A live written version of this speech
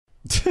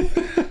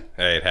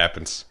Hey, it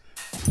happens.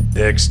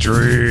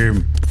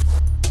 Extreme.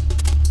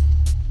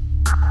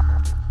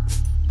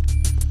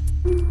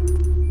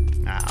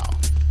 Ow.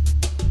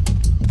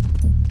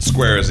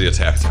 Square is the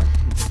attack.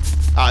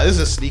 This is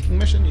a sneaking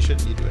mission. You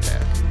shouldn't need to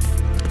attack.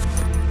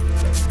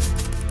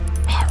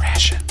 Oh,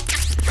 ration.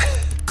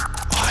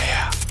 Oh,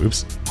 yeah.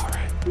 Oops. All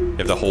right. You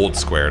have to hold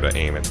square to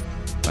aim it.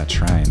 I'm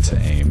trying to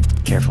aim.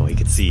 Careful, he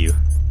can see you.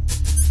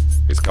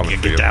 He's coming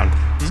for you. Get down.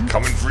 He's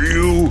coming for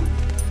you.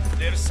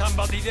 There's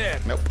somebody there.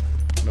 Nope.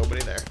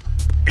 Nobody there.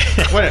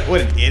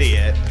 What an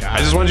idiot. God. I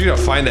just wanted you to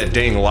find that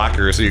dang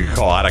locker so you can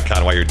call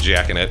Otacon while you're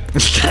jacking it.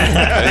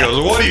 And he goes,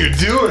 "What are you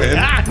doing?"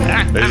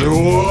 And he's like,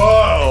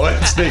 "Whoa!"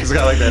 And Snake's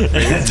got like that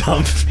face.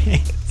 Dumb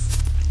face.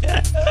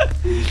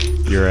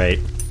 You're right.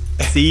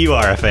 See, you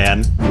are a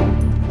fan.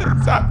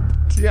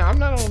 Yeah, I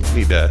don't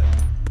need to.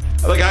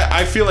 Like,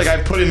 I feel like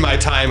I put in my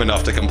time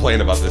enough to complain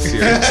about this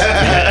series.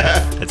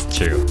 That's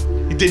true.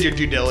 You did your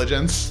due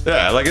diligence.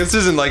 Yeah, like this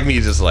isn't like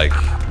me just like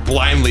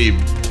blindly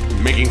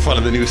making fun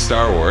of the new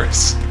Star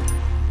Wars.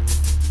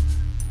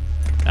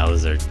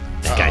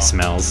 That guy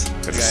smells.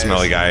 It's a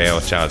smelly guy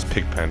with Child's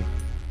pig pen.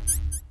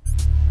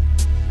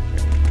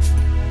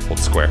 Hold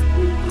square.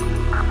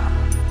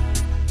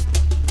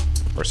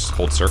 Or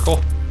hold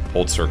circle?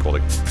 Hold circle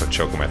to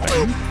choke him, I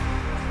think.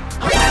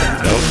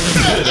 Nope.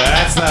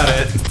 That's not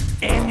it.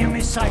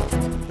 Enemy sighted.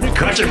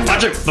 Punch him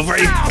before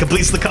he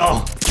completes the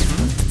call.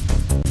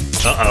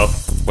 Uh-oh.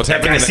 What's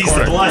That happening guy in the sees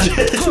corner? the blood.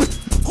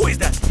 Who is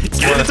that?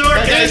 Get in the door!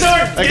 Get in the door!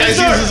 That Get guy in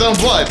the door! sees his own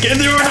blood. Get in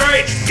the door on the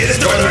right! Get in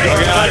the door on the right!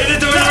 Get in the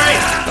door on the right!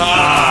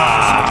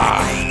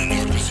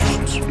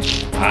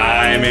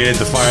 I made it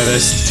to fire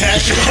this. No,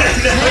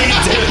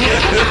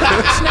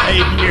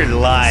 you didn't. You're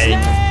lying.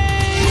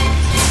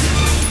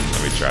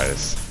 Let me try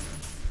this.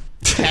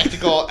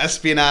 Tactical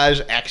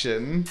espionage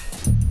action.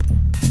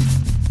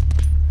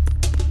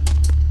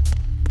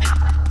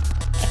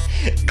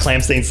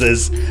 Clamstain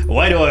says,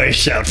 "Why do I always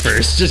shout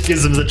first? Just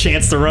gives him the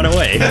chance to run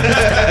away."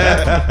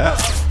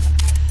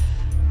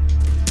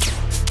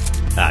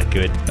 Ah,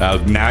 good.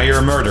 Now you're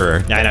a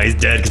murderer. I know he's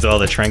dead because of all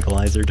the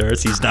tranquilizer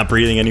darts. He's not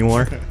breathing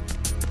anymore.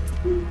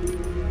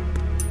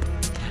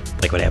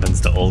 Like what happens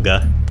to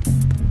Olga.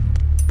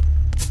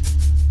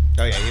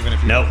 Oh yeah, even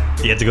if you... Nope,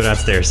 you have to go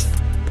downstairs.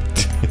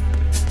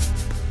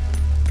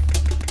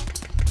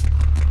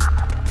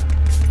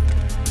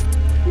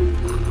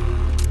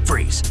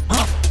 Freeze.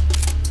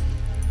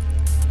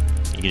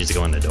 You can just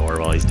go in the door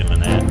while he's doing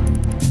that.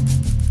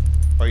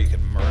 Or you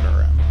could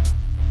murder him.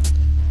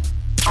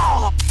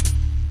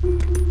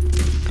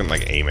 Couldn't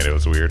like aim it, it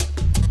was weird.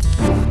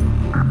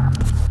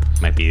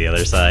 Might be the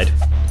other side.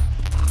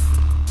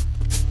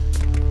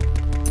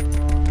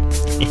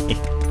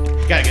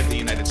 Gotta get the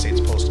United States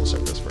Postal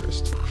Service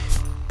first.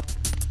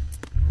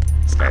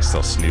 This guy's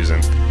still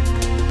snoozing.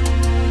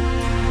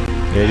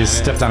 Yeah, he just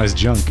stepped on his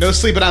junk. No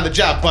sleeping on the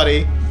job,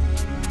 buddy.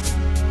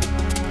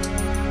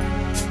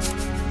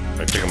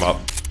 I pick him up.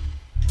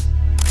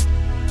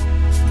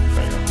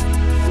 There you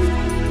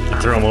go.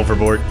 Throw him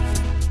overboard.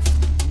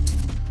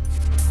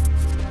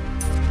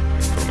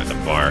 Put him at the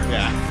bar.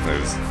 Yeah.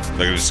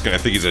 Like I'm just gonna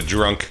think he's a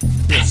drunk.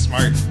 That's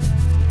smart.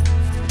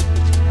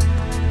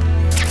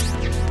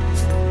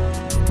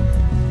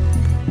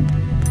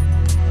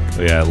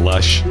 Yeah,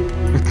 lush.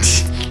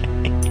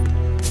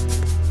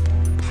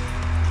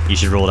 You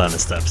should roll down the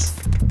steps.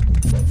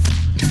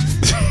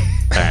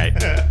 Alright.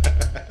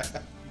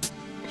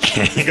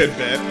 Good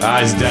bit.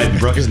 Ah, he's dead. He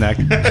broke his neck.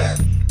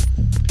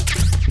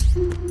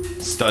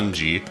 Stun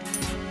G.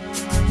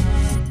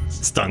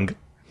 Stung.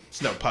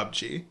 It's no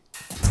PUBG.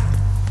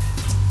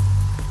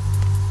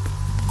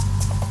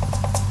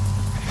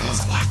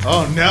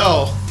 Oh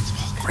no!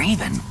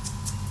 Raven.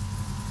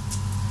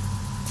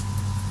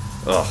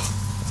 Ugh.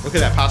 What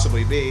could that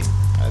possibly be?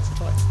 That's a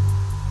toy.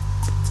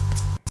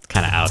 It's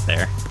kind of out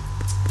there.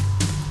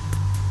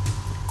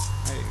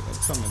 Hey, let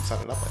someone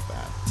set it up like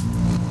that.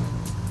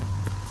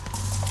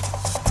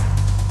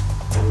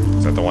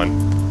 Is that the one?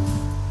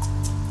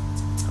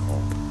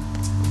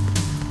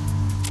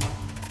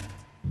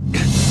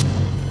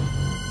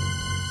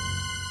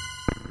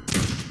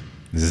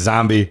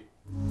 Zombie.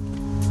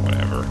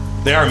 Whatever.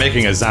 They are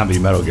making a zombie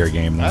Metal Gear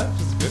game now. That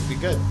would be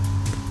good.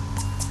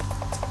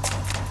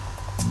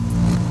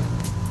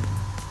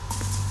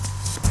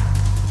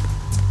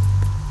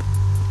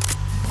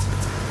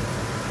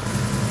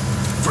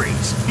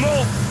 Freeze.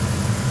 Move.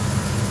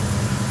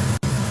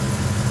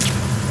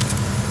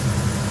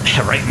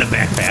 Right in the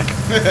backpack.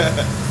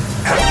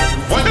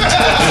 What?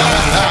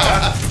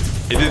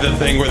 It did the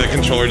thing where the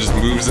controller just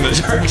moves in a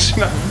direction.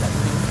 Yep.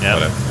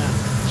 Whatever.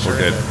 We're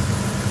good.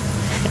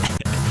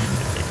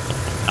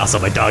 Also,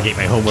 my dog ate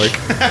my homework.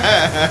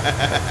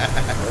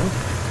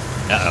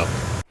 Uh-oh.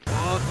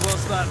 What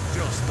was that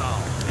just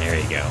now? There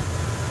you go.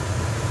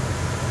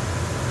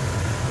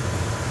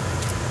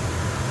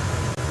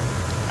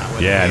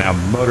 Yeah, now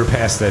motor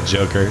past that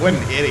Joker. What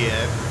an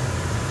idiot.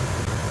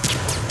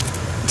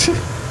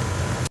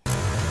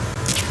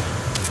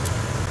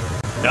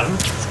 No,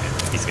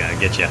 he's gonna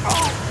get you.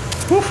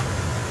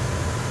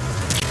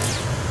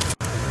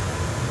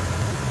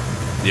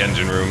 The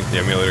engine room, the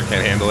emulator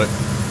can't handle it.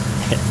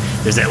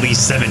 There's at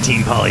least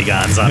 17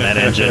 polygons on that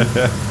engine.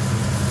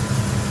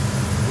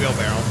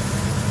 Wheelbarrow.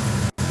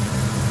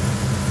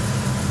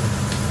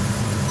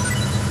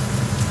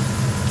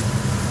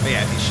 Oh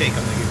yeah, if you shake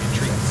them, they give you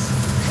treats.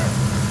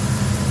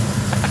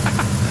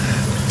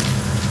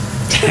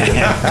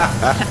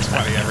 It's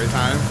funny every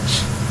time.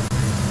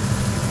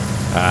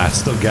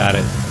 Still got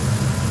it.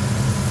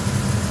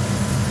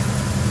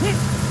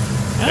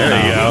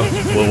 There you go.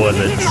 What was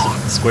it?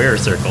 Square or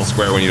circle?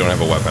 Square when you don't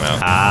have a weapon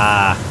out.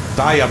 Ah.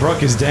 I broke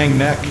his dang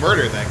neck.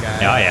 Murdered that guy.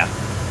 Oh, yeah.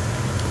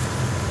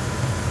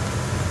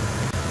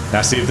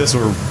 Now, see, if this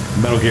were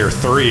Metal Gear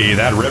 3,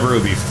 that river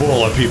would be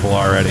full of people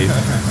already.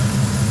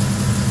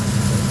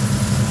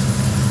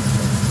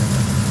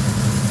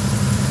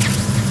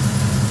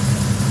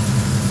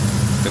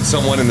 Can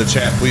someone in the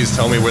chat please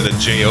tell me where the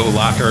JO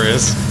locker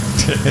is?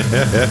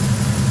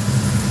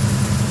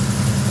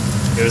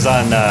 It was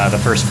on the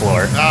first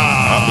floor. Oh,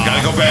 we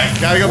gotta go back.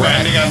 We're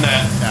ending on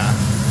that. Yeah.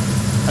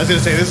 I was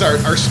gonna say, this is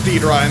our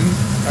speed run,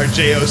 our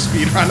JO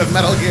speed run of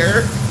Metal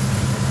Gear.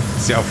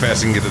 See how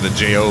fast you can get to the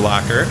JO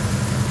locker.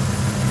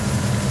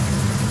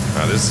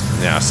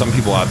 Yeah, some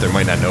people out there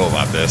might not know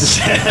about this.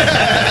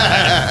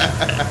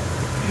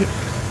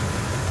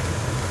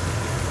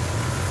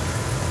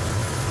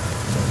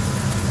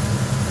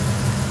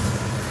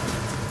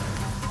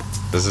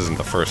 This isn't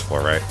the first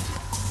floor, right?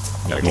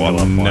 Gotta go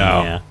up.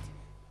 No. Yeah.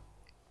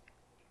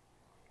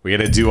 We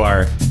gotta do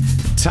our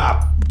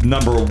top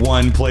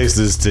 #1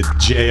 places to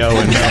JO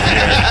and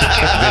Metal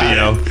Gear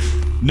video.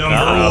 Number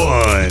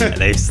 1.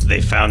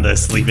 They found the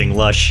sleeping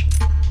lush.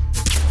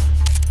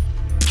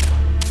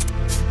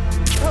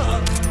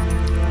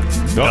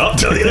 Oh,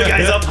 the other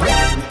guy's up.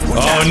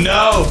 Oh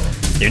no!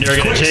 You're never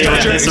gonna JO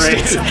at this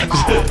rate.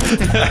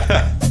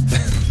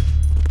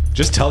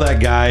 Just tell that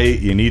guy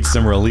you need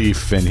some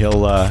relief, and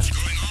he'll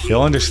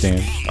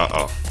understand.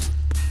 Uh-oh.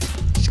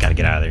 Just gotta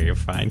get out of there. You're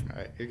fine.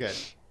 Alright, you're good.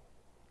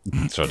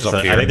 So it's So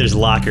up here. I think there's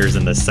lockers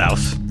in the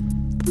south.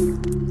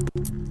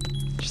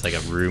 Just like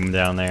a room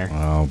down there.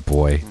 Oh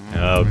boy.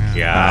 Oh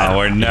god. Oh,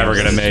 we're never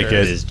gonna make It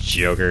it. is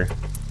Joker.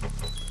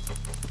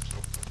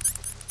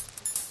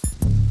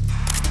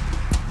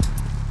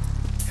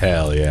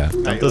 Hell yeah.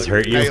 Now those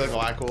hurt you? Now you look a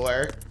lot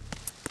cooler.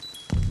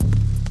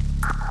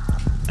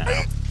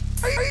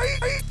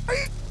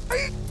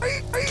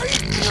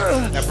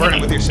 Now burn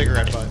it with your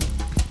cigarette butt.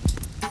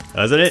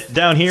 Oh, isn't it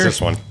down here? It's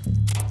this one.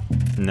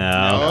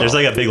 No. There's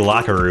like a big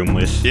locker room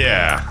with.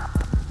 Yeah.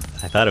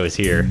 I thought it was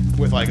here.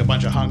 With like a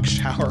bunch of hunks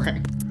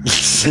showering.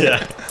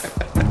 Yeah.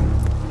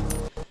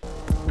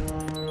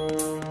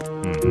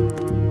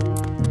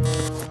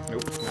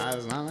 Nope, nah,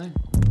 it's not there.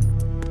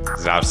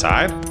 Is it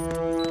outside?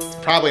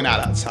 Probably not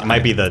outside. It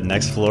might be the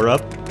next floor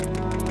up.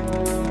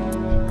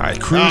 Alright,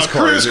 Cruise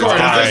cruise corner.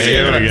 corner. This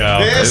Here seems- we go.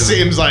 This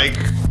seems like.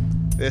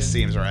 This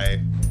seems right.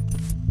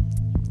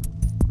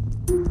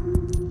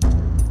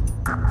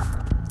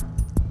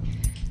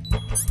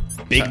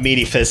 Big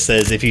Meaty Fist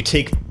says if you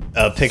take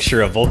a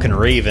picture of Vulcan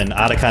Raven,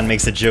 Otacon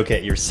makes a joke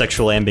at your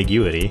sexual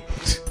ambiguity.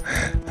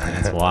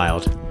 That's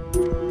wild.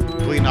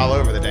 Bleeding all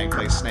over the dang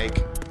place,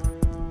 Snake.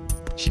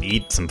 Should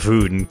eat some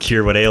food and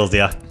cure what ails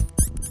ya.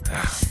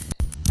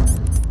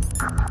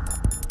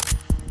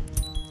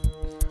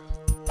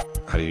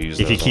 How do you use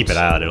If you those keep ones?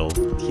 it out, it'll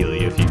heal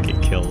you if you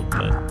get killed,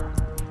 but...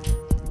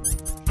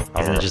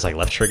 Isn't it just like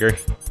left trigger?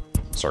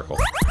 Circle.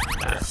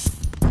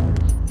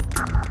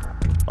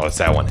 Oh, it's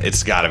that one.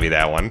 It's gotta be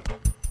that one.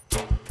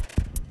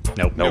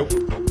 Nope. Nope.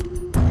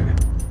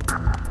 And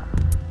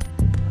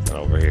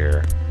over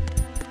here.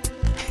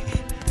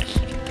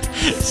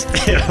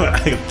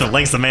 The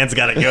lengths the man's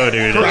gotta go,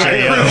 dude.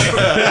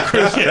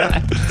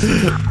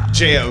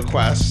 JO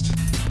quest.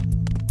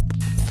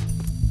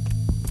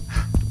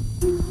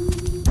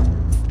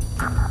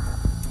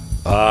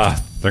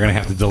 They're gonna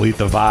have to delete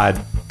the VOD.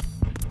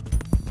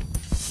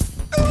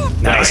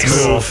 Nice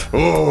move.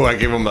 Oh, I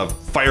gave him a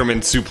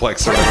fireman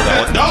suplex or whatever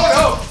that was. No,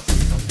 no!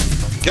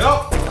 Get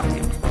up!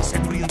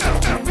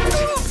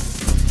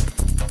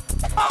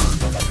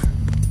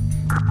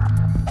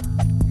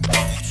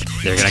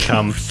 They're gonna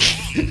come.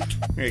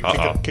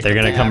 Uh-oh. They're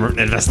gonna come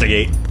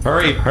investigate.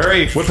 Hurry,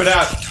 hurry, whip it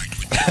out.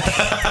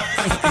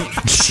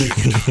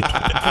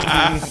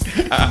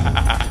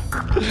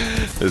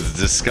 This is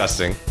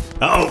disgusting.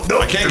 Oh no!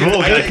 I can't get,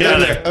 I can't get in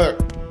there.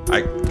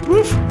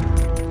 Woof.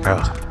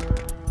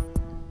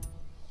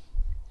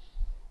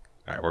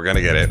 Alright, we're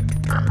gonna get it.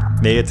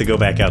 Maybe have to go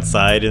back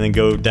outside and then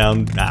go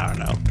down. I don't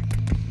know.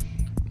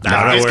 I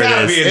don't know It's where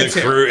gotta it be is. in It's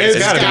the here. crew. It's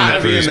It's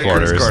gotta be in the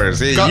cruise quarters.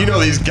 Hey, you know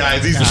these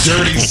guys, these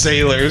dirty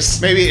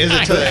sailors. Maybe is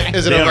it They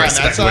over don't on that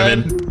respect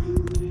side? women.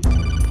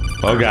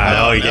 Oh god.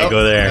 No, you can't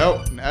go there.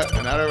 Nope,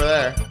 not over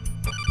there.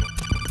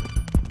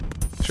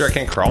 Sure, I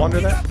can't crawl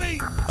under that?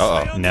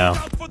 Uh-oh. No.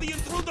 For the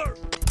intruder.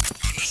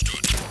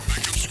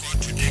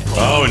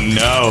 Oh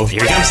no.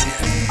 Here he comes.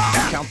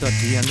 Counter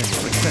DNA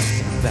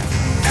requesting that.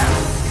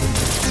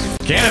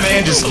 Can a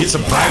man just get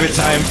some private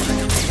time?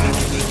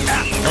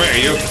 Come here,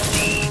 you.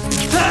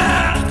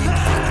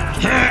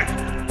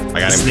 I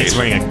got him Snake's caged.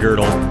 wearing a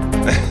girdle.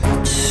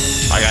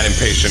 I got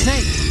impatient.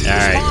 Snake. All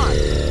right.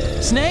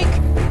 Spawn. Snake.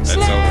 That's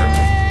Snake. over.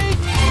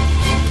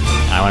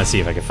 I want to see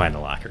if I can find the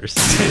lockers.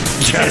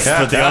 That's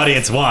what the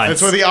audience wants.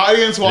 That's what the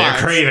audience They're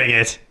wants. craving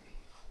it.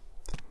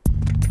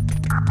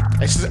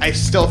 I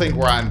still think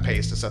we're on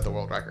pace to set the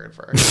world record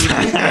for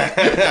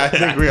I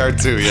think we are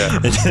too, yeah.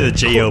 The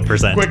JO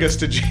percent. quickest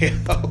to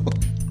jail.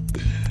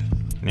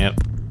 Yep.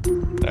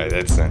 Alright,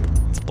 that's I mean,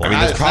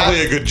 there's It's probably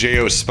not- a good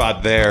JO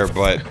spot there,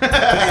 but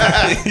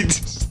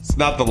it's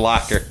not the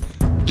locker.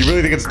 You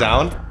really think it's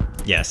down?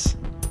 Yes.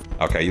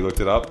 Okay, you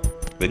looked it up?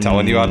 They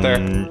telling you out there?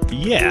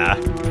 Yeah.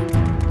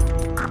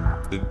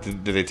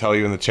 Did they tell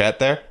you in the chat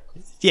there?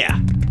 Yeah.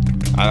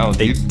 I don't.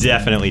 They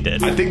definitely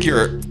did. I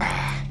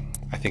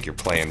think you're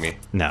playing me.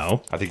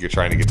 No. I think you're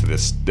trying to get to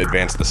this,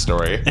 advance the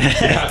story.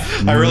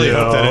 I really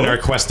hope that in our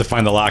quest to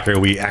find the locker,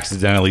 we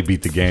accidentally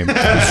beat the game.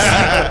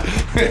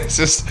 It's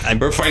just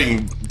we're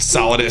fighting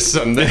Solidus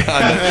on the.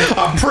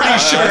 I'm pretty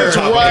sure It's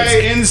right.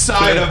 it's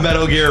inside of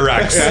Metal Gear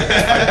Rex.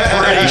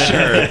 I'm pretty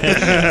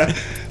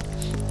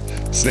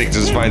sure. Snake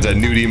just finds a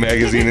nudie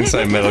magazine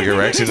inside Metal Gear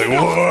Rex. He's like,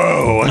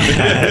 whoa!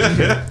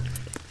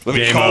 Let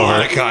me Game call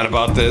over. Otacon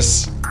about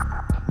this.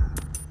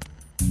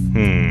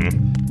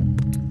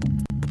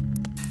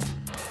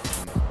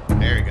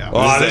 There we go.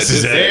 Oh, this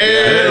is it.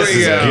 There This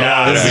we is go. it.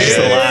 No, this is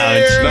the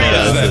lounge. No, No,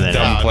 this is this is that it.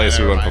 dumb No, place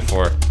we never went mind.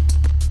 before.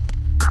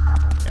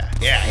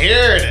 Yeah,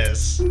 here it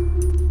is.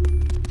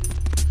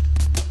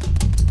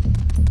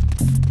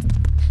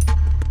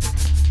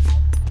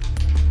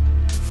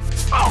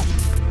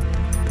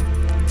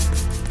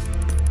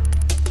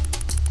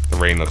 The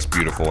rain looks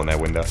beautiful in that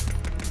window.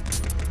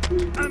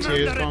 I'm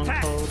Tears under gone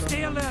attack. cold.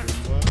 Stay alert.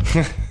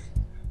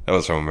 That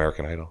was from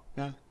American Idol.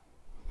 Yeah.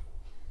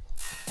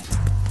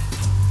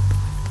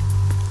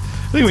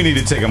 I think we need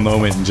to take a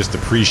moment and just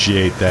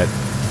appreciate that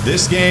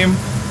this game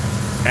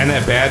and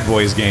that Bad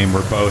Boys game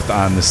were both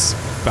on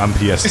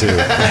PS2,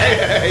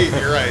 Hey,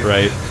 you're right.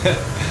 right?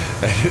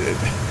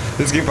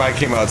 This game probably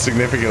came out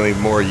significantly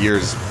more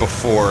years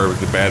before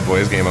the Bad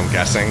Boys game, I'm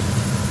guessing.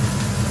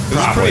 This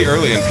is pretty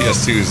early in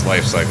PS2's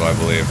life cycle, I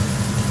believe.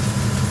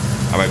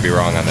 I might be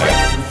wrong on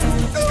that.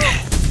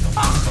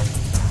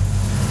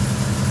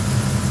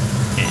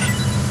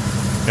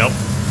 Nope.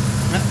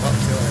 Well,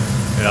 see you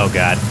later. Oh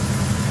god.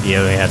 He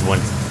only had one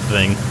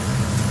thing.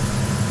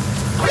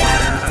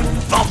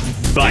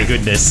 Oh my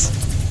goodness.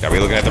 Gotta be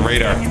looking at the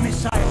radar.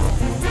 Missile.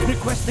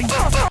 Requesting.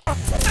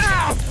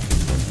 Ow!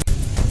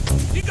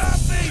 You got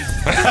me.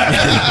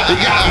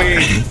 He got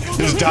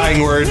me! His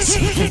dying words.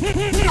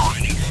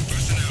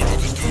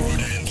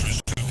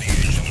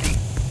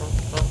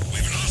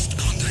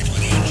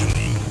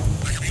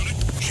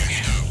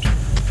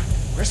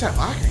 Where's that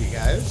locker, you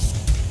guys?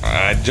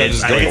 Judge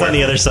is I think going it's on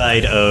the other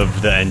side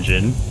of the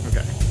engine.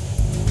 Okay.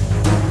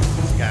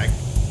 So you gotta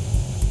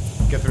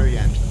get through the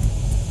engine.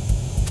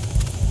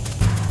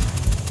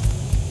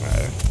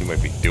 He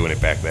might be doing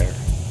it back there.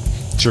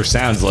 Sure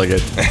sounds like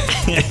it.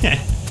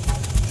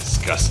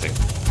 Disgusting.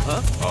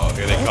 Huh? Oh,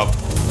 here they come.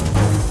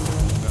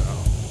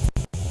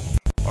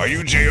 Are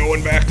you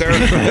J.O.ing back there?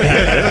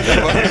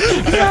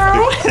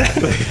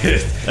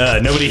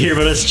 Nobody here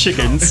but us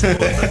chickens.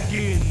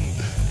 Begin.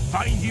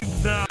 Find you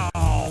now.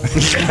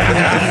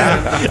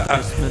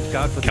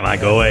 Come on,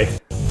 go away.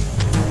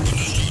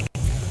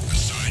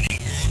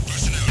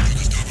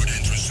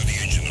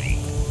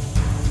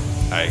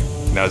 Alright,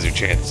 now's your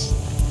chance.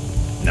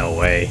 No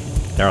way.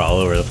 They're all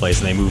over the place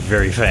and they move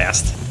very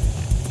fast.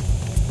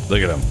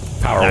 Look at them,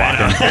 power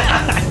walking,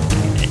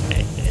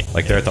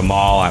 like they're at the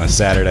mall on a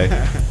Saturday.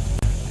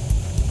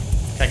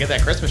 Gotta get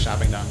that Christmas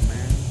shopping done,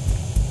 man.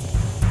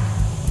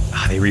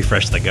 Ah, they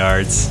refreshed the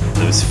guards.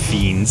 Those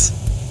fiends.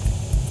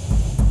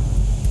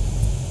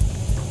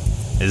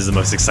 This is the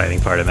most exciting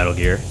part of Metal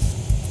Gear.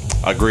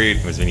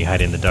 Agreed. Was when you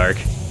hide in the dark.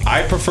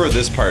 I prefer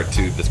this part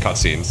to the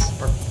cutscenes.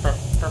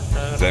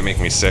 Does that make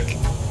me sick? Stick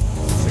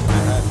my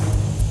head.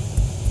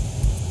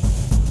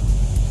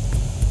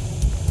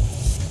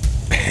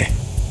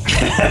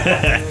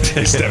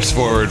 He steps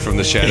forward from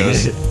the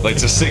shadows,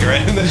 lights a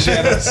cigarette in the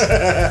shadows.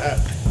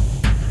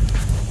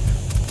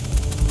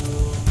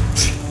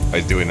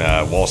 He's doing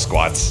wall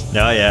squats.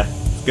 Oh yeah,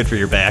 it's good for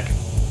your back.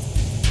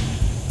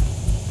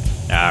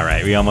 All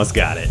right, we almost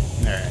got it.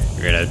 Alright.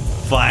 We're gonna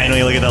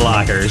finally look at the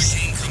lockers.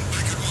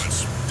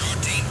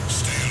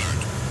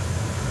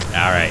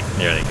 All right,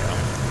 there they go.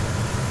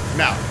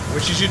 Now,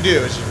 what you should do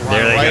is just run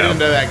There they right go.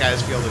 into that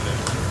guy's field of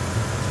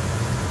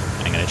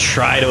vision. I'm gonna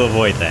try to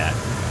avoid that.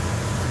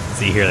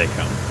 See, here they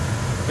come.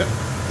 Yep.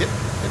 Yep.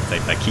 It's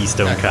like the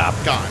Keystone Okay, Cop.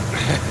 Gone.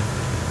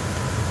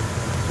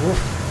 Oof.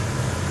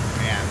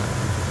 Man.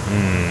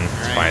 Let's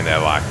Alright. find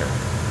that locker.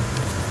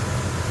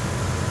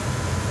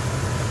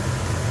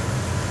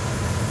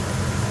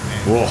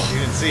 Man, Whoa. you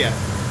didn't see it.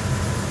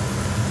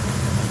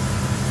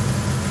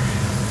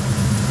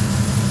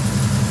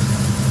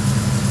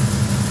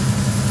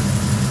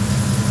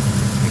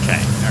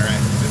 Okay,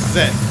 Alright. This is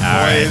it. All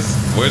right. Boys.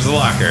 Where's the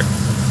locker?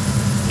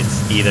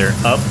 it's either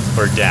up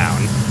or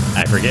down.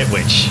 I forget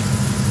which.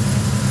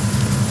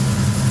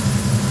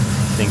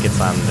 I think it's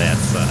on that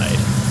side.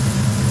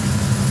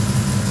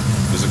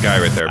 There's a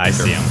guy right there. I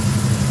see him.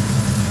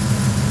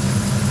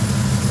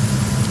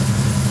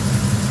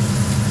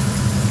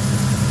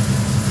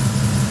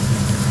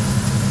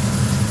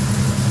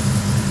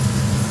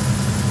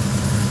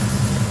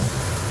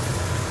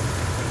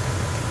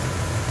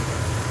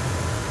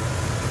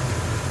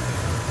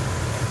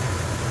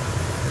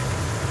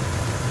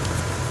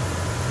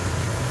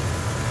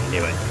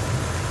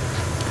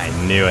 I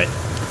knew it.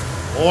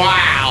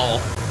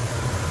 Wow.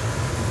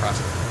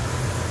 Impressive.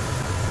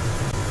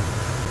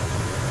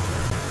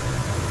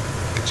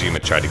 Kojima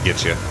tried to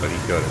get you, but he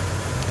couldn't.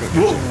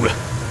 Whoa.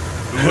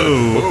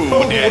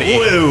 Whoa, daddy.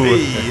 Whoa.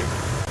 Hey.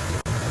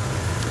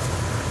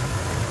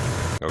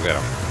 Go get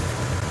him.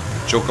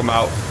 Choke him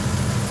out.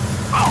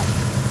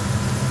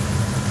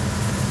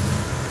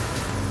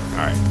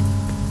 Alright.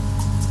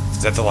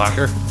 Is that the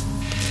locker?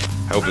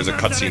 I hope there's a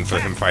cutscene for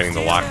him finding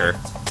the locker.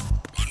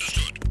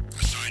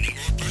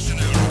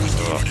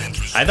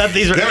 I thought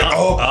these were. Get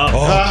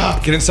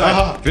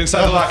inside. Get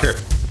inside the locker.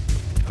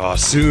 Oh,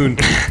 soon.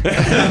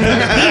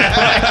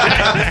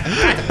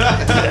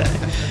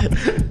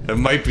 That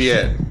might be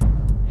it.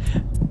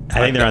 I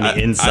think they're on the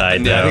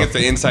inside, though. I think it's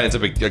the inside. It's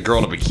a girl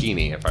in a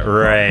bikini, if I remember.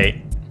 Right.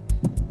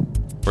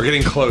 We're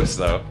getting close,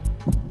 though.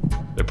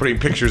 They're putting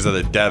pictures of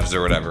the devs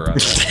or whatever on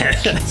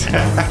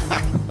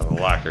the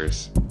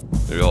lockers.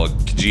 They're all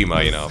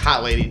Kojima, you know.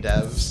 Hot lady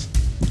devs.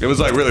 It was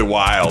like really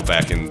wild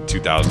back in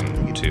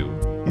 2002. You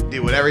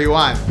do whatever you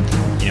want.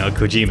 You know what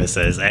Kojima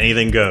says?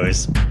 Anything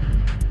goes.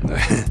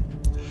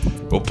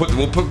 We'll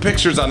put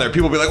pictures on there.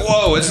 People will be like,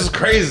 "Whoa, this is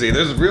crazy!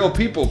 There's real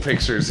people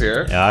pictures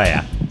here." Oh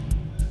yeah.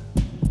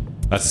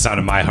 That's the sound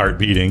of my heart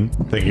beating,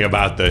 thinking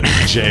about the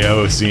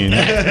J.O. scene.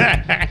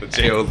 The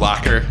J.O.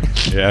 locker.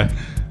 Yeah.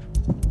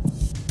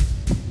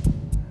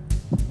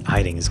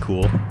 Hiding is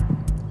cool.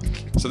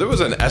 So there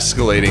was an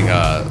escalating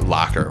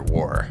locker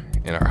war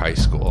in our high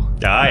school. Oh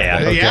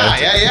yeah.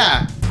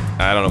 Yeah.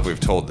 I don't know if we've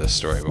told this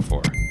story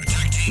before.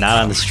 Not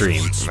on the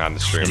stream. Not on the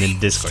stream. In the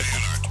Discord.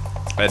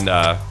 And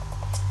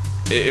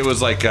it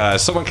was like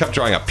someone kept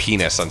drawing a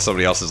penis on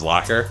somebody else's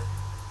locker,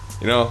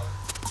 you know,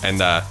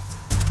 and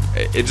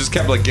it just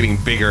kept like getting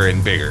bigger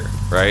and bigger,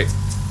 right,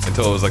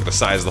 until it was like the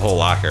size of the whole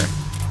locker.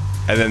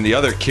 And then the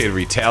other kid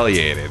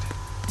retaliated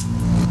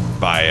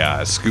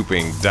by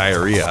scooping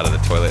diarrhea out of the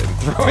toilet and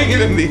throwing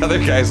it in the other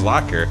guy's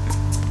locker,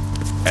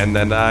 and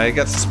then he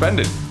got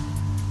suspended.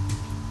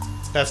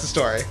 That's the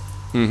story.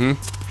 Mm-hmm.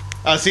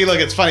 See, look,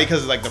 it's funny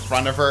because like the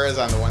front of her is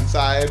on the one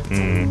side. I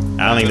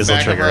don't think this will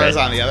trigger her it. is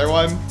on the other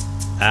one.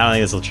 I don't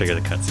think this will trigger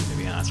the cutscene, to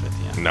be honest with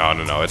you.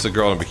 No. It's a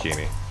girl in a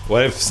bikini.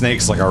 What if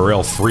Snake's like a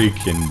real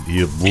freak and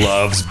he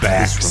loves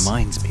backs? This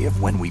reminds me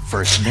of when we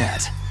first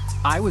met.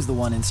 I was the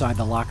one inside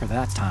the locker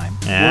that time.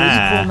 Ah.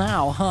 We're equal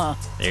now, huh?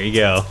 There you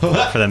go.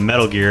 For the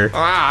Metal Gear.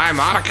 I'm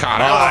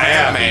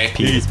Otacon.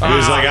 He was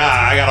like,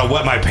 I gotta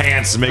wet my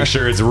pants to make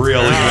sure it's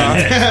real. Hold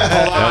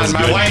on,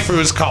 my good.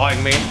 waifu's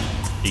calling me.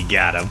 You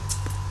got him.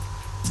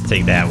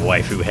 Take that,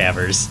 waifu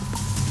havers.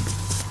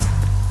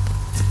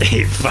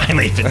 They've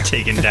finally been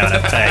taken down a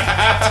peg.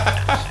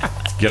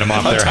 Get them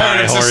off their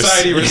high horse.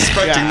 Society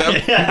respecting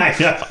them. I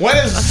know. When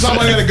is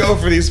someone gonna go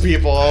for these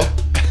people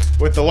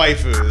with the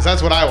waifus?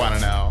 That's what I want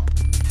to know.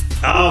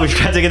 Oh, we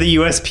forgot to get the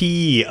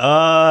USP.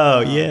 Oh,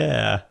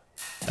 yeah.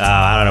 Oh,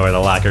 I don't know where the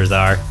lockers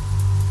are.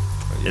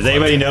 Does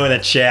anybody know in the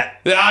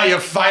chat? Ah, you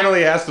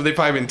finally asked what they've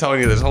probably been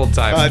telling you this whole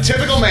time.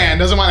 Typical man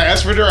doesn't want to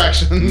ask for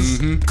directions.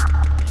 You're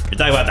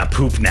talking about the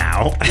poop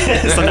now.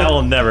 So now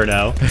we'll never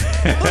know.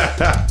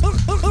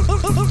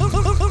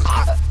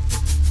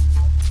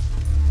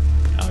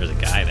 Oh, there's a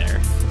guy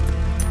there.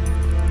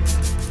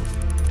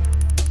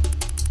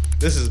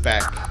 This is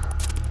back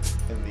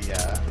in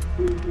the,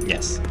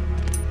 Yes.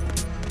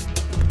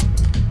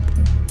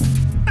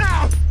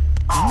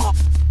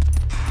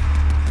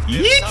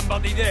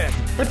 Somebody there.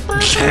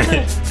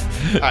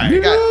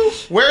 Alright,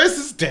 where is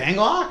this dang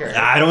locker?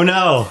 I don't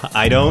know.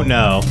 I don't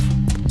know. I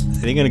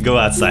think I'm gonna go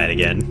outside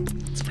again.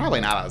 It's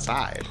probably not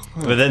outside.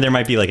 But then there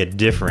might be like a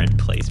different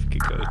place we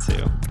could go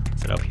to.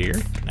 Is it up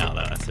here? No,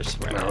 that's just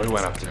where No, we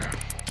went up there.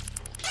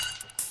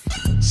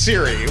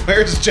 Siri,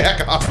 where's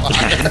Jack off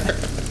locker?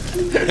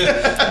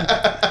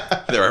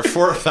 There are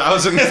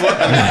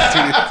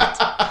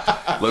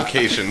 4,402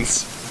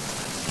 locations.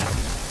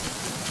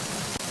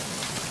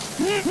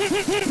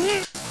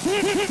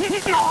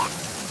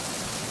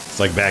 It's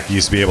like back you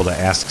used to be able to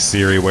ask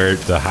Siri where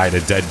to hide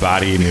a dead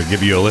body and he'll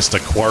give you a list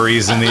of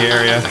quarries in the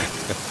area.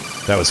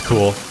 That was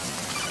cool.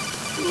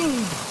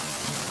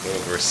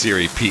 Where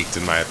Siri peaked,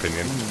 in my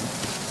opinion.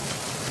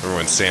 Remember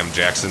when Sam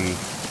Jackson,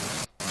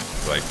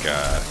 like,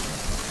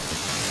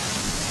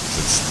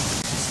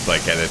 it's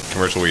like at a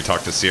commercial where you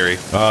talk to Siri.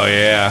 Oh,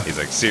 yeah. He's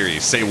like, Siri,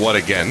 say what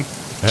again?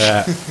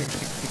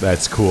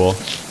 That's cool.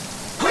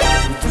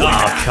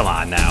 Oh, come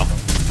on now.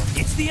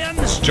 It's the end.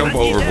 Jump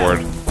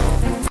overboard.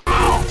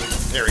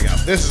 There we go.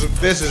 This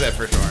is it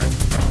for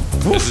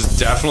sure. This is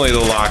definitely the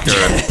locker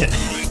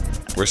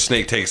where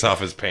Snake takes off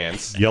his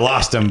pants. You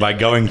lost him by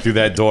going through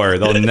that door.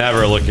 They'll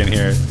never look in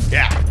here.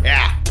 Yeah.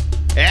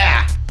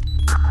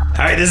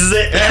 Alright, this is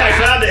it. I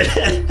found it.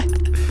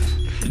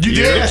 You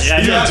did it?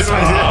 Yeah, I did.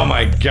 Oh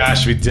my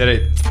gosh, we did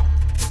it.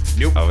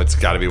 Oh, it's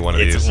got to be one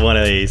of It's these. one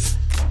of these.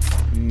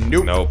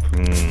 Nope.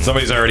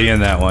 Somebody's already in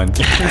that one.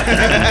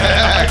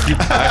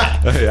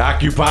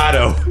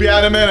 Occupado. Be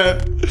out in a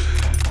minute.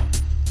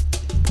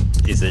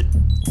 Is it?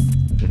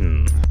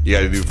 You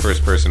got to do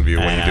first person view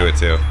when you do it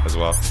too, as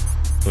well.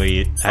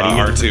 Wait, how do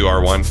you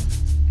R2, R1.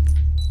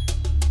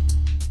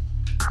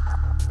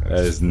 That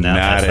is No,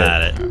 not that's it.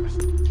 not it.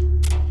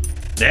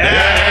 There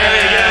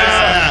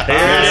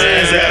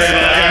it is,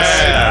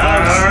 everybody.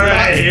 All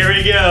right, here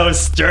we go.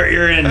 Start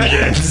your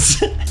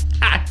engines. All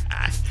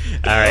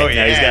right,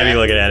 now he's got to be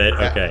looking at it.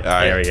 Okay, All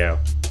right. there we go.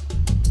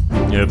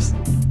 Oops.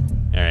 All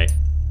right.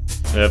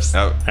 Oops.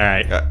 Oh, All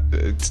right.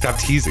 Stop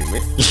teasing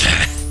me.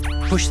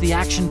 Push the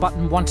action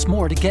button once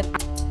more to get.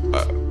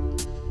 All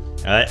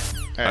right.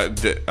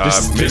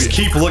 Just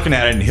keep looking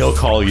at it and he'll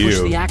call Push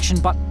the you. action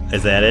button.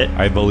 Is that it?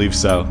 I believe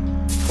so.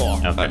 Cool.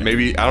 Okay.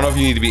 Maybe, I don't know if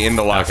you need to be in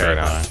the locker Okay,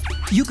 right now.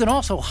 You can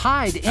also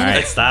hide in All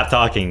right, it. stop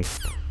talking.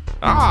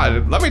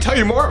 Let me tell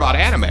you more about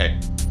anime.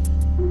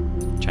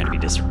 Trying to be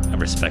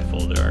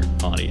respectful to our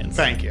audience.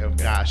 Thank you.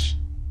 Gosh.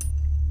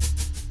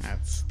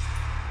 That's.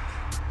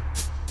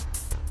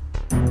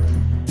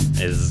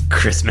 It's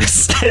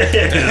Christmas.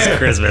 It's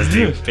Christmas,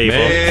 dude. People.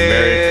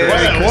 Merry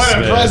What a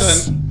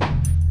Christmas. present.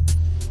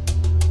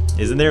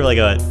 Isn't there like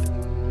a?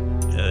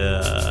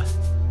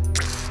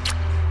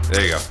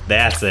 There you go.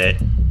 That's it.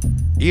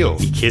 Ew.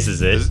 He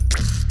kisses it.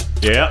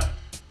 Yep.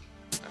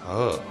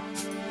 Oh.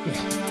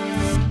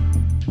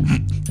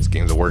 This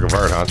game's a work of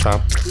art, huh,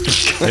 Tom?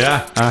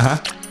 Yeah,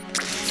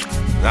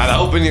 Not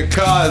helping your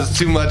cause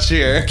too much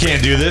here.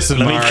 Can't do this in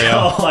Let me Mario.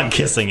 go. I'm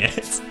kissing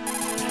it.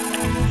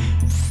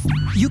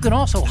 You can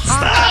also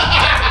hide.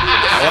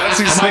 I want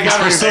to see Oh my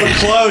god, we're so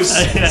close.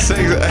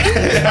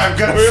 I'm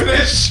gonna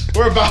finish.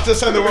 We're about to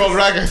set the world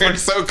record. We're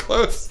so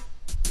close.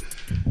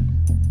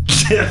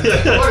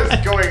 What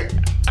is going?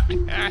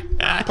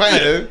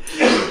 Planet.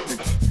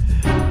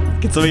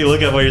 Can somebody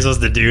look up what you're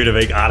supposed to do to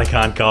make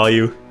Otacon call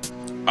you?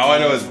 All I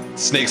know is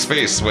Snake's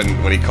face when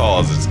he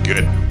calls. It's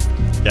good.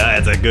 Yeah,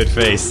 it's a good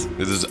face.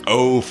 This is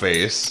O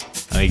face.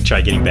 Let me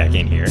try getting back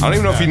in here. I don't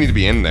even know if you need to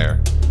be in there.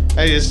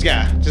 Hey, just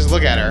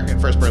look at her in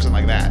first person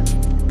like that.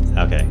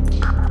 Okay.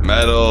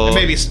 Metal. And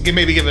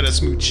maybe give it a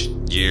smooch.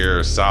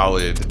 Gear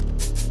Solid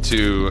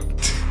 2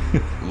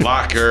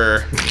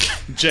 Locker.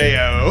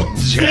 J.O.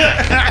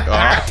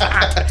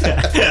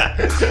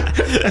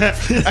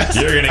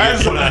 You're gonna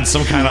get put on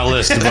some kind of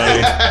list,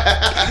 buddy.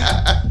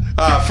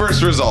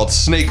 First result: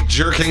 Snake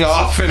jerking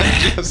off and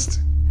just.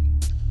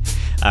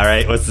 All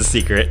right. What's the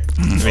secret?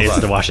 Maybe it's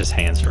to wash his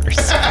hands first.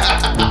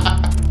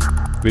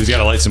 We just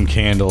gotta light some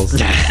candles.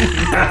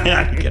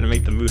 Gotta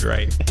make the mood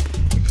right.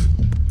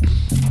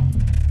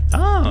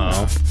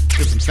 Oh.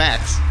 Get some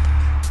snacks.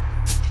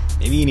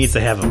 Maybe he needs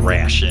to have a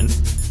ration.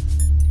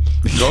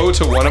 Go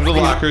to one of the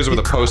lockers with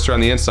a poster on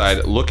the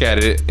inside, look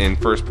at it in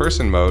first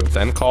person mode,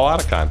 then call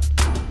Otacon.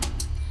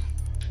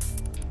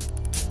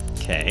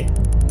 Okay.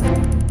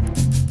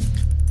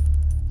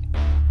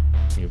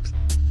 Oops.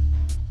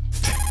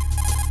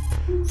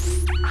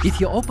 If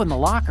you open the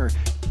locker,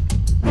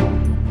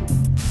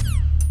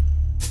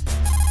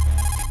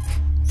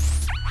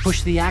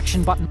 push the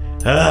action button.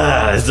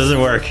 This doesn't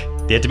work.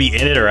 You have to be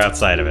in it or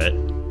outside of it.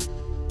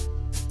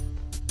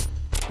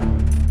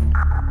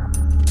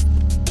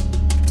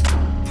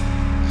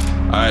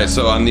 Alright,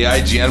 so on the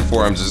IGN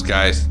forums,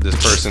 this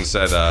person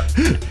said,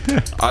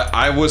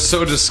 I was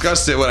so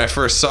disgusted when I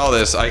first saw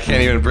this, I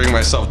can't even bring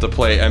myself to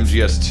play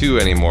MGS2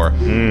 anymore.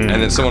 And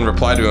then someone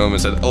replied to him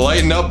and said,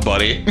 lighten up,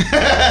 buddy.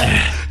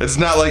 It's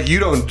not like you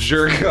don't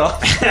jerk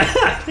off.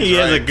 He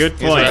has a good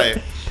He's point.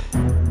 right.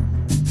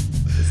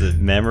 Is it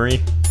memory?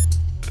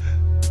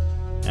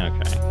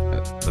 Okay.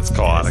 Let's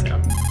call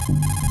Otacon.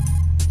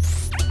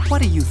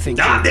 What do you think?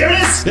 Ah, there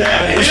it is! Oh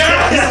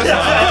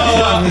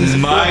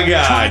my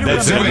god,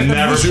 that's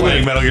never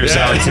playing Metal Gear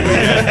Solid 2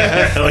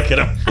 again. Look at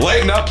him.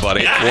 Lighten up,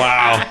 buddy.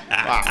 Wow.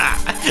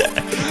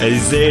 Did he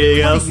say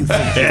anything else?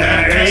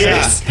 There he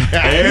is.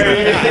 There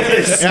he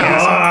is.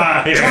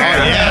 Yeah. Oh,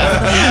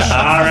 yeah.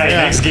 All right,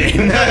 next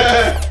game.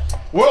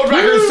 World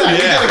record set.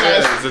 Yeah. We did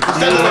it, It's a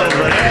guys. world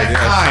record, yes.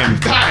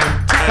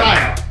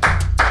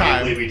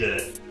 Time. We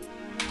did it.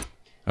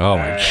 Oh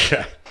my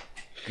god.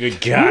 Good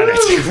God, that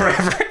took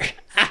forever.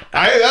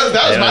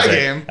 That was my was it.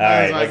 game. All That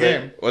right, was my was it?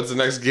 game. What's the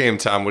next game,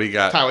 Tom? What do you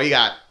got? Ty, what you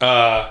got?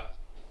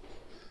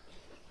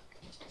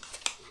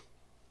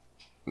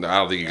 No, I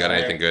don't think you got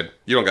anything good.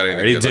 You don't got anything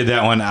Already good. did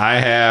that one. I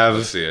have.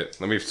 Let's see it.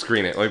 Let me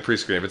screen it. Let me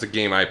pre-screen it. If it's a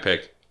game I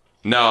picked.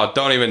 No,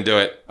 don't even do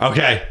it.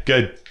 Okay,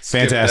 good.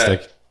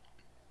 Fantastic.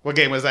 What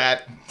game was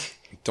that?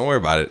 Don't worry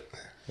about it.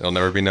 It'll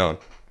never be known.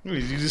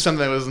 Did you do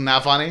something that was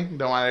not funny?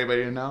 Don't want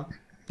anybody to know?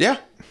 Yeah.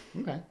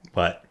 Okay.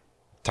 What?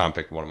 Tom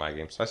picked one of my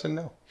games, so I said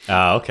no.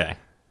 Oh, okay.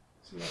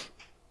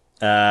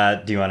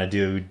 Do you want to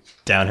do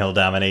Downhill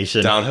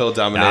Domination? Downhill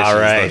Domination All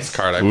right. is the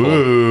card I pulled.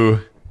 Ooh.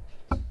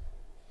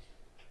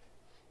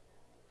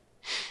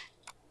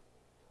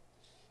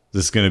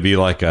 This is gonna be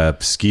like a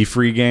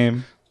ski-free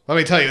game. Let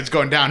me tell you, it's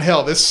going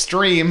downhill. This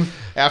stream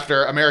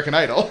after American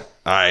Idol.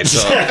 All right,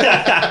 so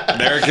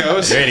there it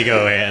goes. Way to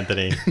go,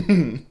 Anthony.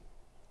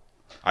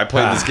 I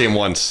played this game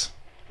once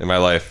in my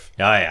life.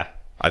 Oh, yeah.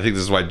 I think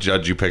this is why,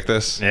 Judge, you picked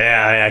this.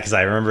 Yeah, because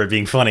I remember it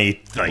being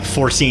funny like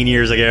 14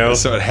 years ago.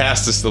 So it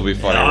has to still be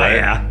funny, Oh, right?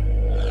 yeah.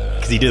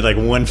 Because he did like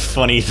one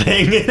funny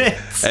thing in it.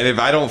 And if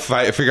I don't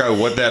figure out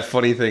what that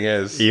funny thing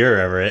is, You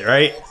remember it,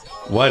 right?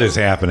 What is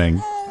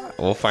happening?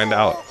 we'll find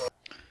out.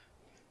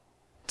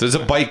 So it's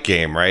a bike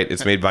game, right?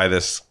 It's made by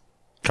this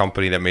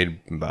company that made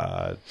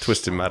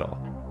Twisted Metal.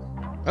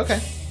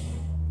 Okay.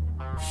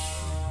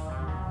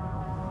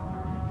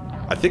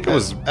 I think it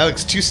was That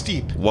looks too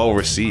steep. well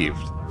received.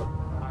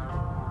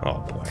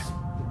 Oh boy.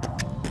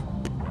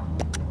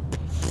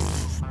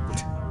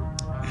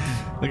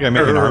 Look, I'm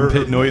making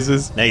armpit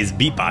noises. Now he's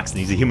beatboxing.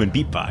 He's a human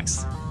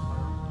beatbox.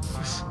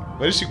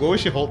 What was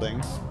she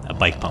holding? A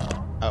bike pump.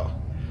 Oh.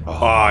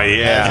 Oh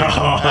yeah.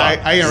 I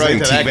can His relate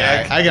name to that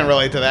Teabag? guy. I can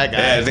relate to that guy.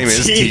 Yeah, his name is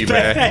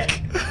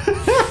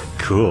Teabag.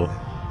 Cool.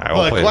 I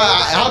will Look, play.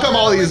 well, how come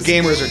all these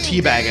gamers are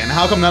teabagging?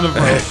 How come none of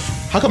them are?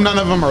 How come none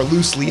of them are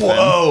loose leafing?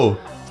 Whoa.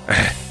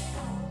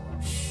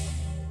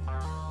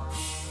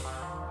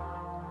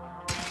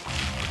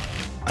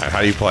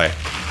 How do you play?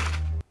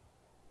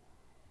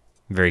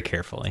 Very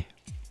carefully.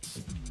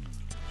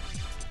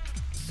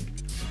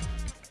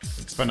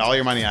 Spend all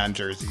your money on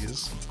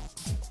jerseys.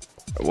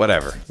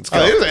 Whatever. Let's go.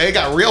 Oh, they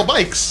got real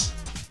bikes.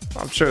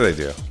 I'm sure they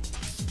do.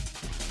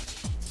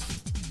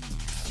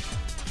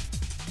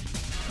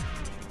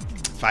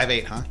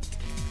 5'8", huh?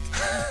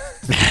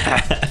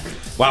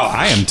 Wow,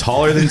 I am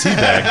taller than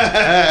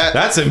Teabag.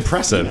 That's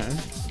impressive.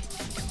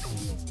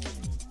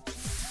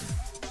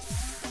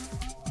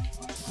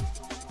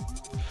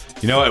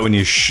 You know what? When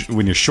you're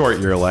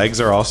short, your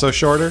legs are also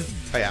shorter,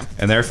 Oh yeah.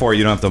 and therefore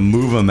you don't have to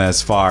move them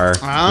as far when you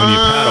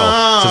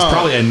pedal. So it's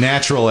probably a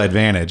natural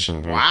advantage.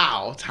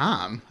 Wow,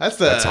 Tom.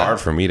 That's It's hard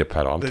for me to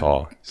pedal. I'm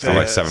tall. I'm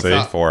like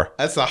 7'4".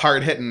 That's the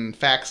hard hitting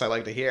facts I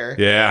like to hear.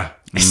 Yeah.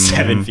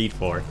 7 feet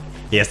 4.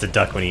 He has to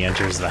duck when he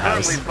enters the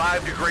house. Currently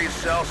 5 degrees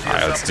Celsius All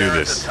right, let's up do there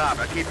this. at the top.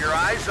 Now keep your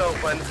eyes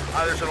open.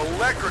 There's an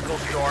electrical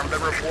storm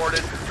been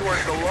reported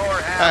towards the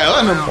lower half. All right,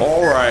 let him,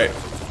 All right.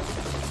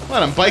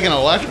 let him bike in an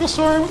electrical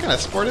storm. What kind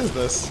of sport is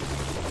this?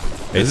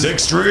 It's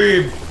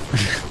extreme.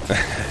 All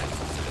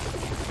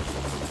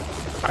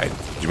right.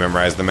 Did you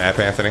memorize the map,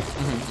 Anthony?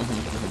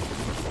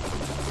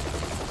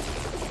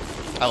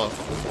 I love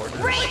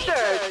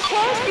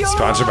skateboarders.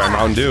 Sponsored by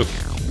Mountain Dew.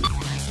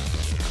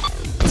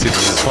 Let's see if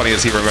this is as funny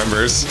as he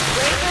remembers.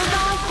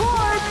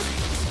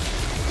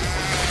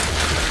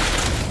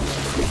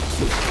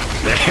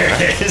 There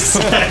it is.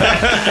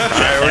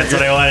 That's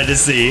what I wanted to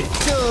see. All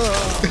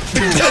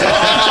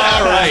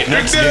right,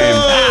 next game.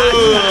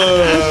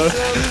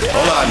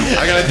 Hold on.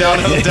 I gotta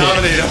dominate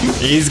him.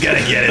 He's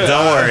gonna get it.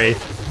 Don't worry.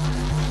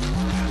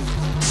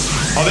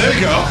 Oh, there you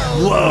go.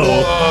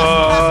 Whoa.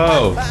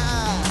 Oh.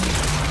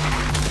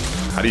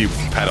 How do you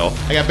pedal?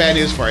 I got bad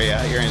news for you.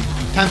 You're in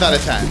 10th out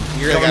of 10.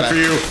 You really Coming gotta. for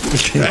you.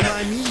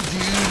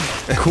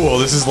 Cool.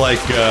 This is like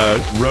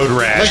Road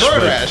Rash. Like road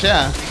but rash,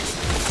 yeah.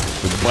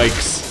 with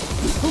bikes.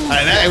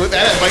 That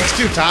had bikes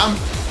too, Tom.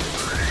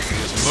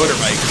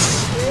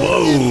 Motorbikes.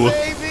 Whoa.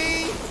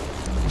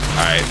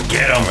 All right.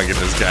 Get him. I'm gonna get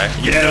this guy.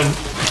 Get him.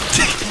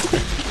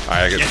 All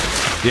right. I get.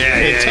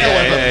 Tail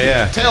whip him.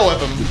 yeah. Tail whip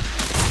him.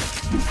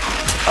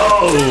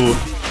 Oh.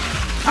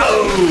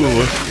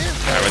 Oh.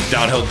 I'm gonna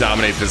downhill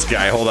dominate this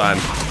guy. Hold on.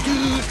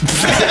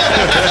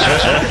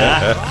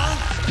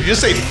 Did you just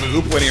say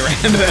boop when he ran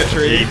into that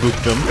tree? He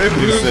booped him.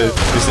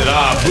 He said,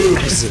 ah,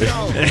 boobs.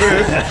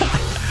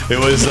 It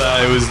was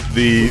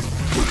the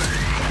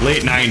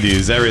late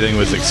 90s. Everything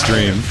was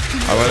extreme.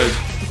 I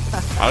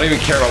don't even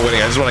care about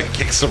winning. I just want to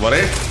kick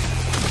somebody.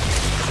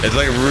 It's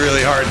like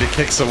really hard to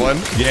kick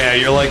someone. Yeah,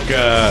 you're like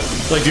the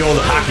old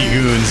hockey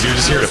goons. You're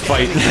just here to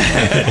fight.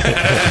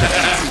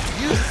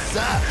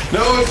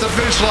 No, it's the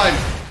finish line.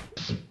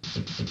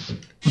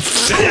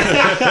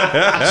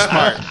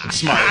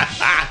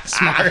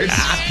 Smart.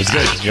 It's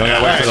good. You only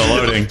gotta wait for the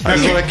loading. I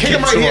just want to kick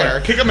him right here.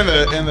 Kick him in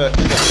the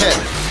pit.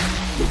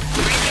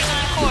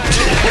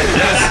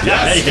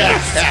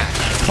 Yeah.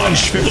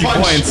 Punch 50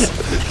 points.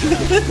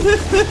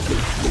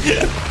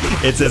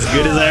 It's as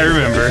good as I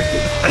remember.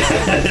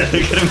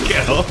 Look at him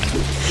go.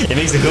 It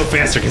makes him go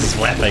faster because he's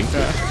flapping.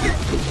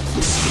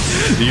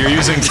 You're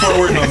using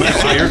forward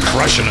momentum. Wow, you're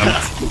crushing them.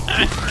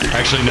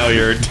 Actually, no,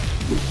 you're.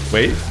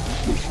 Wait.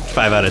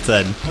 5 out of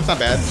 10. That's not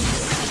bad.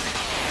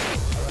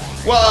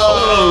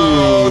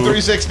 Whoa!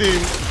 360.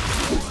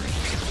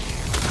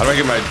 How do I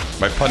get my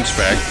punch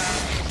back?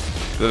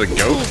 Is that a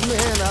goat?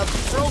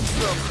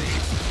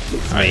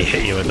 I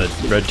hit you with a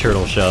red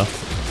turtle shell.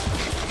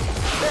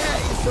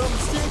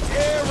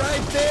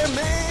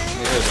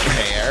 Here's a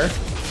hair.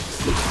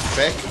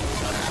 Sick.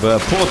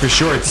 Pull up your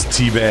shorts,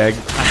 Teabag.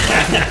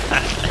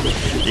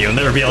 You'll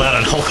never be allowed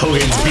on Hulk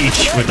Hogan's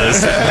beach with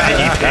those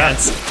baggy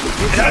pants.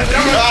 You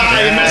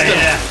missed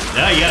him.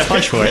 No, you gotta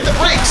punch for it. Hit the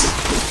brakes.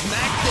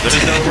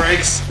 There's no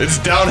brakes. It's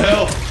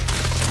downhill.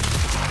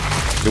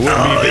 It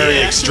wouldn't be very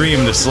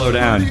extreme to slow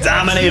down.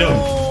 Dominate him.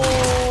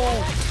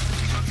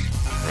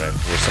 Right,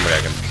 where's somebody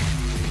I can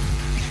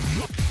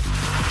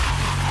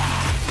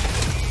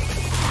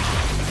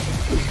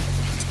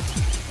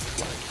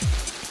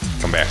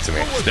back to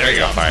me. There you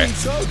go. All right.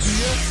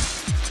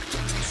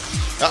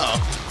 Uh-oh.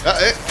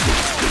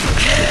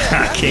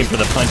 Came for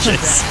the punches.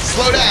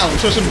 Slow down.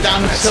 Show some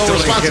downhill still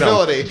didn't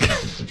responsibility.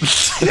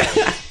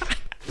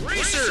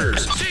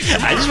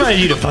 I just wanted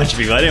you to punch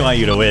people. I didn't want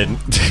you to win.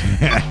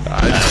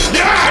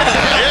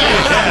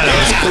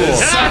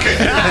 Suck it.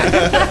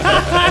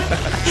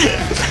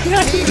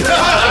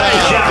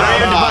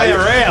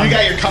 You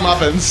got your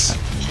comeuppance.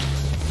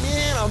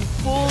 Man, I'm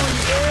fully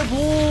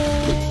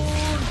airborne.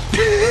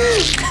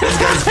 This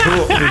guy's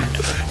cool.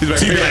 He's my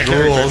favorite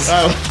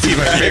character. He's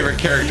my favorite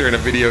character in a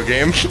video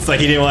game. It's like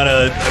he didn't want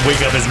to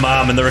wake up his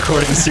mom in the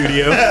recording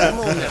studio.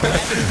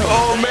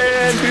 Oh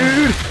man,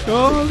 dude.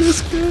 Oh,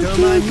 this guy.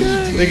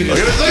 Look at this.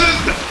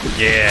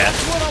 Yeah.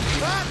 What I'm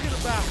talking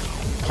about.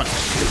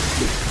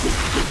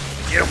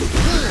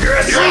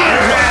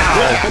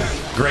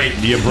 Great,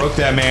 you broke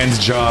that man's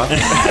jaw.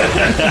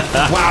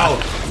 Wow,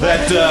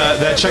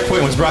 that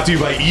checkpoint was brought to you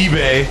by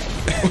eBay.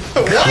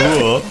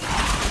 Cool.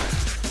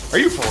 Are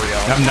you for real?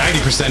 I'm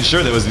 90%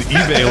 sure that was an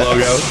eBay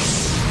logo.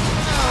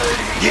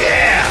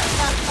 Yeah!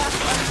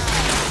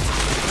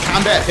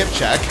 Combat hip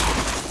check.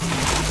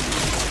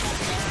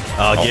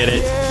 I'll get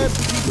it.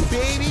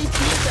 Baby,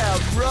 keep that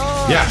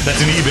run. Yeah,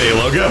 that's an eBay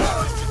logo.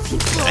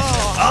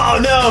 Oh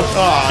no!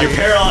 You're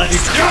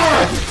paralyzed.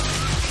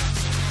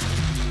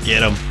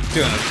 Get him.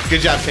 Doing a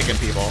good job picking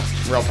people.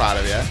 Real proud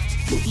of you.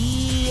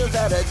 Feel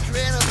that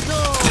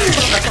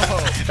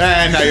adrenaline.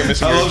 And now you're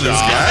missing I your love jaw.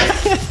 this guy.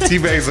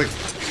 Teabag's like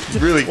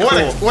really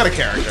cool. What a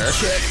character.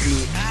 Check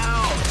me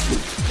out.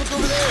 Look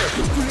over there.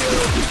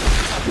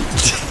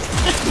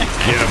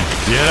 Get him.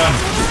 Get him.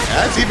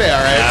 That's eBay,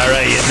 alright.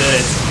 Alright, you did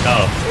it.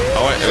 Oh.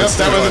 Oh, wait, Yep,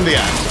 that wasn't the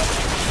end.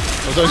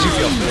 Those you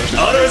feel foolish.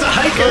 Oh, there was a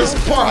hiker! Those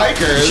poor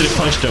hikers. Should have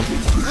punched him.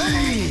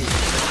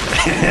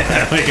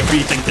 Make him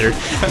rethink the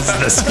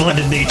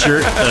splendid nature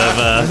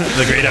of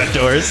the great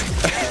outdoors.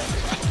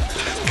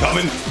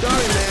 Coming.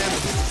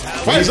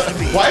 Why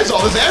is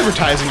all this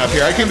advertising up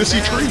here? I came to see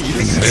trees.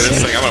 Look at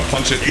this thing. I'm gonna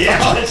punch it. Yeah,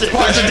 punch it.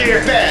 Punch a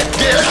deer. Bad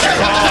deer.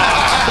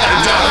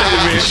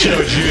 I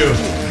showed you.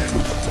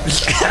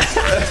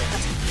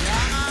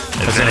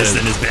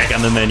 Venison is back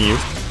on the menu.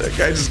 That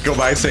guy just go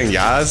by saying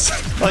Yaz.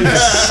 Like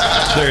this,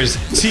 there's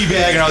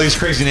Teabag and all these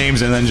crazy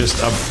names, and then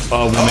just a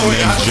woman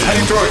named How do you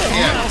Jen. throw a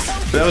can?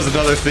 That was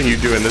another thing you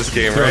do in this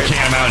game, Throw a right?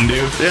 can of Mountain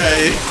Dew.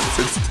 Yeah,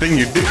 it's a thing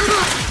you do.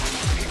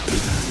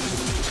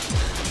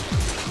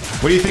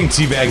 What do you think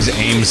Teabag's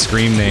AIM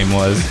scream name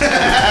was?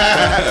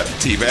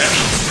 Teabag.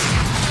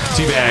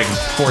 Teabag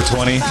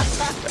 420.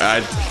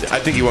 I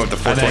think you went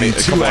with the And 420.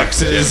 then two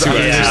X's.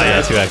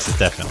 Yeah, 2X's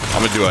definitely.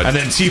 I'm gonna do it. And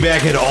then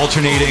Teabag had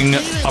alternating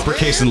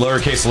uppercase and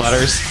lowercase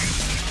letters.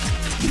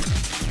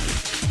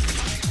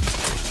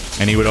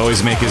 And he would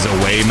always make his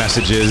away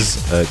messages,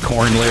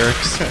 corn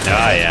lyrics.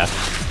 Ah, yeah.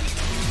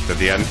 At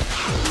the end.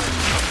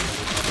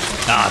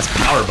 Ah, it's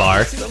power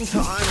bar.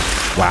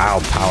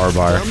 Wow, power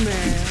bar.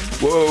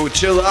 Whoa,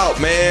 chill out,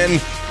 man.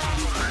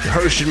 You're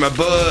hurting my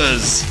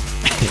buzz.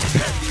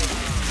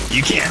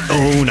 You can't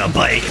own a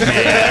bike,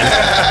 man.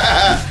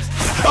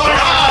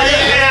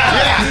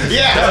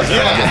 Yeah. That was a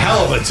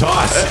hell of a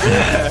toss.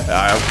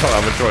 I'm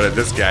gonna throw it at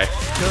this guy.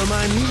 Come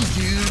on, me,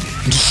 dude.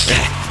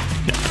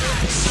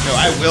 No,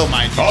 I will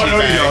mind you. Oh no,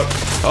 you don't.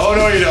 Oh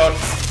no, you don't.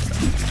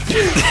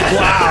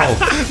 Wow.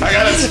 I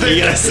got a stick.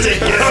 You got a stick,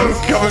 get him. I'm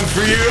coming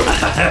for you.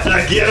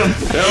 Get him.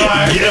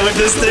 Get him with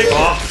this stick.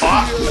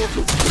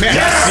 Man,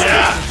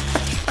 Yeah.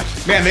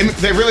 man,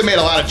 they really made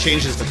a lot of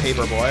changes to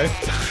Paperboy.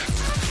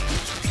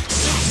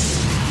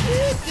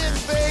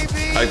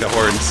 I like the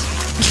horns.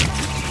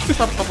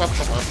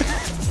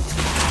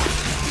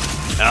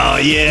 Oh,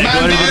 yeah.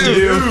 What did Mountain you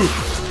do?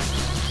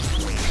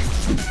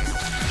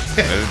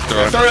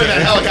 Throw Throw it in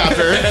that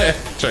helicopter.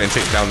 Try and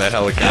take down that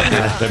helicopter.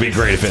 That'd be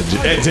great if it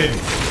did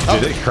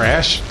it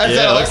crash? That's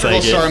Yeah, that it looks electrical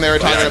like it. storm they were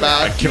talking I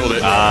about. killed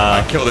it.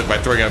 I killed it by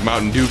throwing a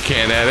Mountain Dew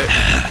can at it.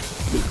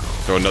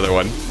 Throw another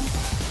one.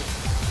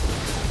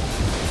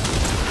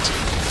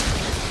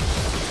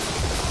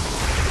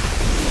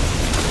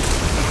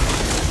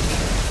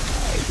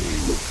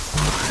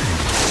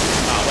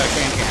 Oh, what a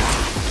can.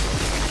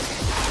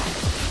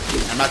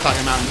 I'm not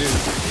talking Mountain Dew.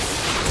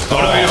 Oh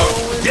no, you don't.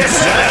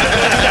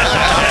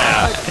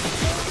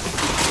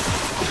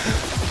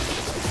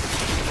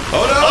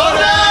 Oh no!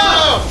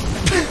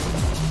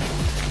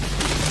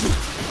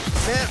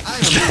 Man, I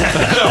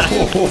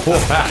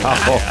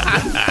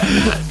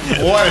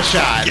am What a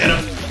shot! Get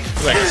him.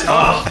 Like,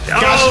 Oh,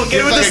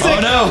 get him with the like a- stick.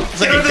 oh, no.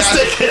 Get him with the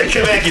stick.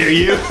 Come back here,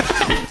 you.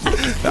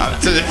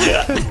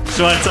 Just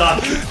want to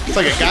talk. It's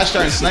like a gosh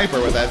darn sniper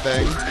with that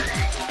thing.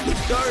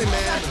 sorry,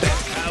 man.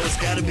 I was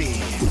gotta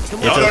be.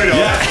 You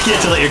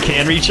have to let your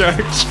can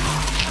recharge.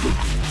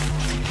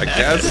 I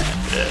guess.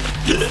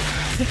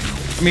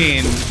 I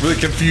mean, Really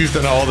confused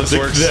on how all this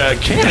works. The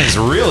can is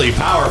really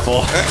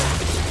powerful.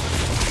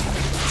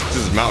 This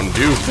is Mountain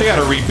Dew. They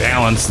gotta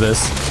rebalance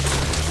this.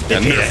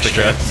 Gotta paid nerf the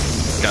extra.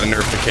 can. Gotta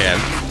nerf the can.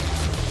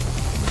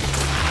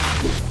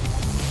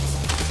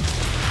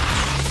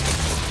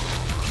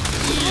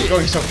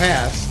 going so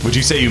fast. Would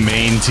you say you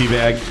main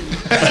Teabag?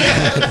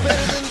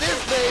 Better than this,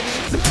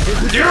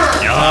 baby.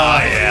 Oh,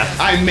 yeah.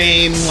 I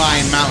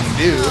mainline Mountain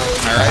Dew.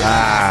 All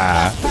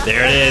right.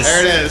 There it is.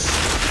 There it is.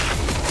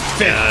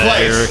 Fifth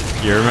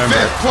place. You remember?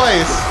 Fifth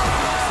place.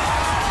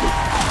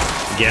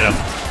 Get him.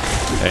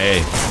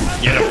 Hey.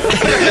 Get him.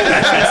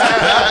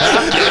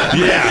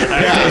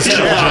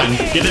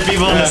 Get the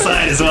people on the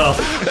side as well.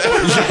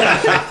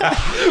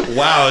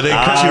 Wow, they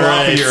cut you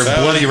off of your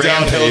bloody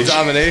Downhill rampage.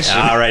 domination.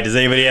 All right. Does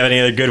anybody have any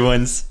other good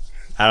ones?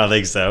 I don't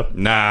think so.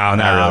 No,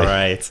 not All really.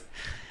 right.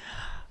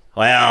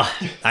 Well,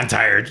 I'm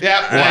tired.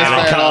 Yep, We'll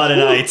that's fair call it a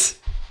night.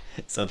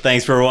 So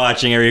thanks for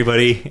watching,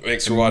 everybody.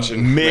 Thanks for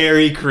watching.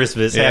 Merry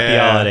Christmas. Happy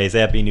Yeah. holidays.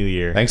 Happy New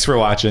Year. Thanks for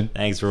watching.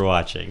 Thanks for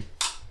watching.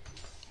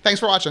 Thanks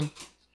for watching.